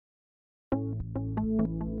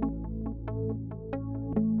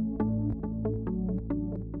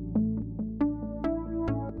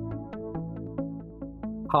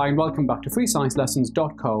Hi and welcome back to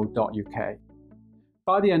freesciencelessons.co.uk.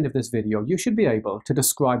 By the end of this video, you should be able to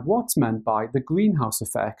describe what's meant by the greenhouse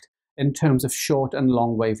effect in terms of short and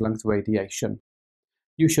long wavelength radiation.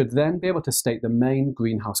 You should then be able to state the main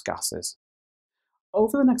greenhouse gases.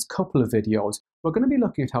 Over the next couple of videos, we're going to be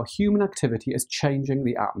looking at how human activity is changing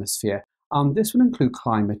the atmosphere, and this will include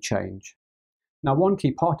climate change. Now, one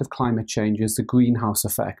key part of climate change is the greenhouse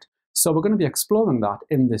effect, so we're going to be exploring that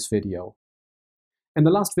in this video. In the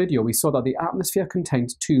last video, we saw that the atmosphere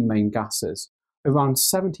contains two main gases. Around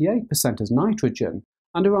 78% is nitrogen,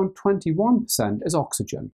 and around 21% is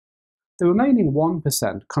oxygen. The remaining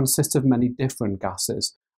 1% consists of many different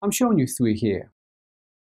gases. I'm showing you three here.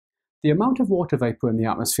 The amount of water vapor in the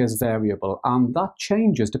atmosphere is variable, and that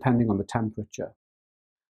changes depending on the temperature.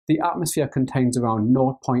 The atmosphere contains around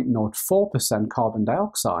 0.04% carbon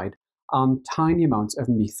dioxide and tiny amounts of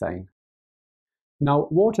methane. Now,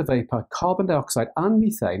 water vapor, carbon dioxide and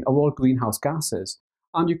methane are all greenhouse gases,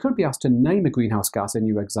 and you could be asked to name a greenhouse gas in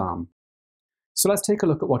your exam. So let's take a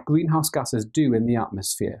look at what greenhouse gases do in the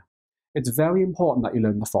atmosphere. It's very important that you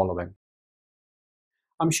learn the following.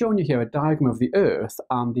 I'm showing you here a diagram of the Earth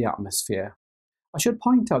and the atmosphere. I should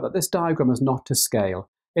point out that this diagram is not to scale.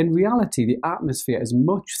 In reality, the atmosphere is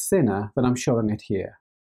much thinner than I'm showing it here.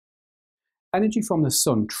 Energy from the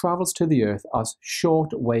sun travels to the Earth as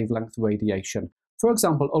short wavelength radiation, for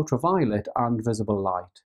example, ultraviolet and visible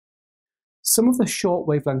light. Some of the short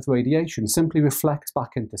wavelength radiation simply reflects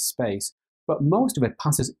back into space, but most of it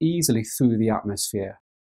passes easily through the atmosphere.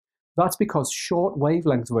 That's because short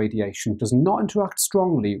wavelength radiation does not interact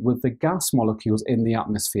strongly with the gas molecules in the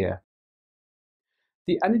atmosphere.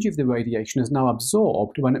 The energy of the radiation is now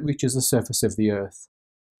absorbed when it reaches the surface of the Earth.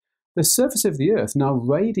 The surface of the Earth now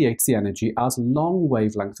radiates the energy as long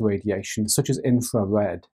wavelength radiation, such as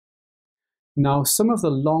infrared. Now, some of the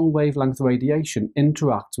long wavelength radiation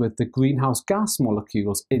interacts with the greenhouse gas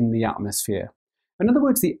molecules in the atmosphere. In other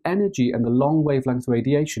words, the energy in the long wavelength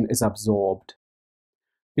radiation is absorbed.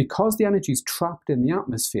 Because the energy is trapped in the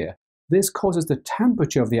atmosphere, this causes the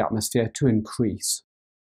temperature of the atmosphere to increase.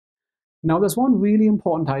 Now, there's one really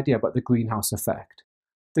important idea about the greenhouse effect.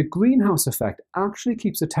 The greenhouse effect actually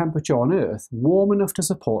keeps the temperature on Earth warm enough to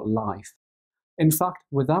support life. In fact,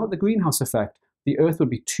 without the greenhouse effect, the Earth would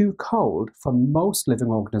be too cold for most living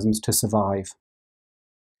organisms to survive.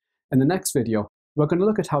 In the next video, we're going to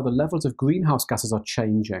look at how the levels of greenhouse gases are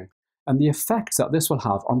changing and the effects that this will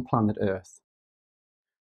have on planet Earth.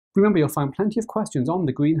 Remember, you'll find plenty of questions on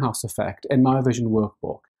the greenhouse effect in my revision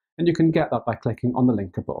workbook, and you can get that by clicking on the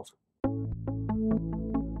link above.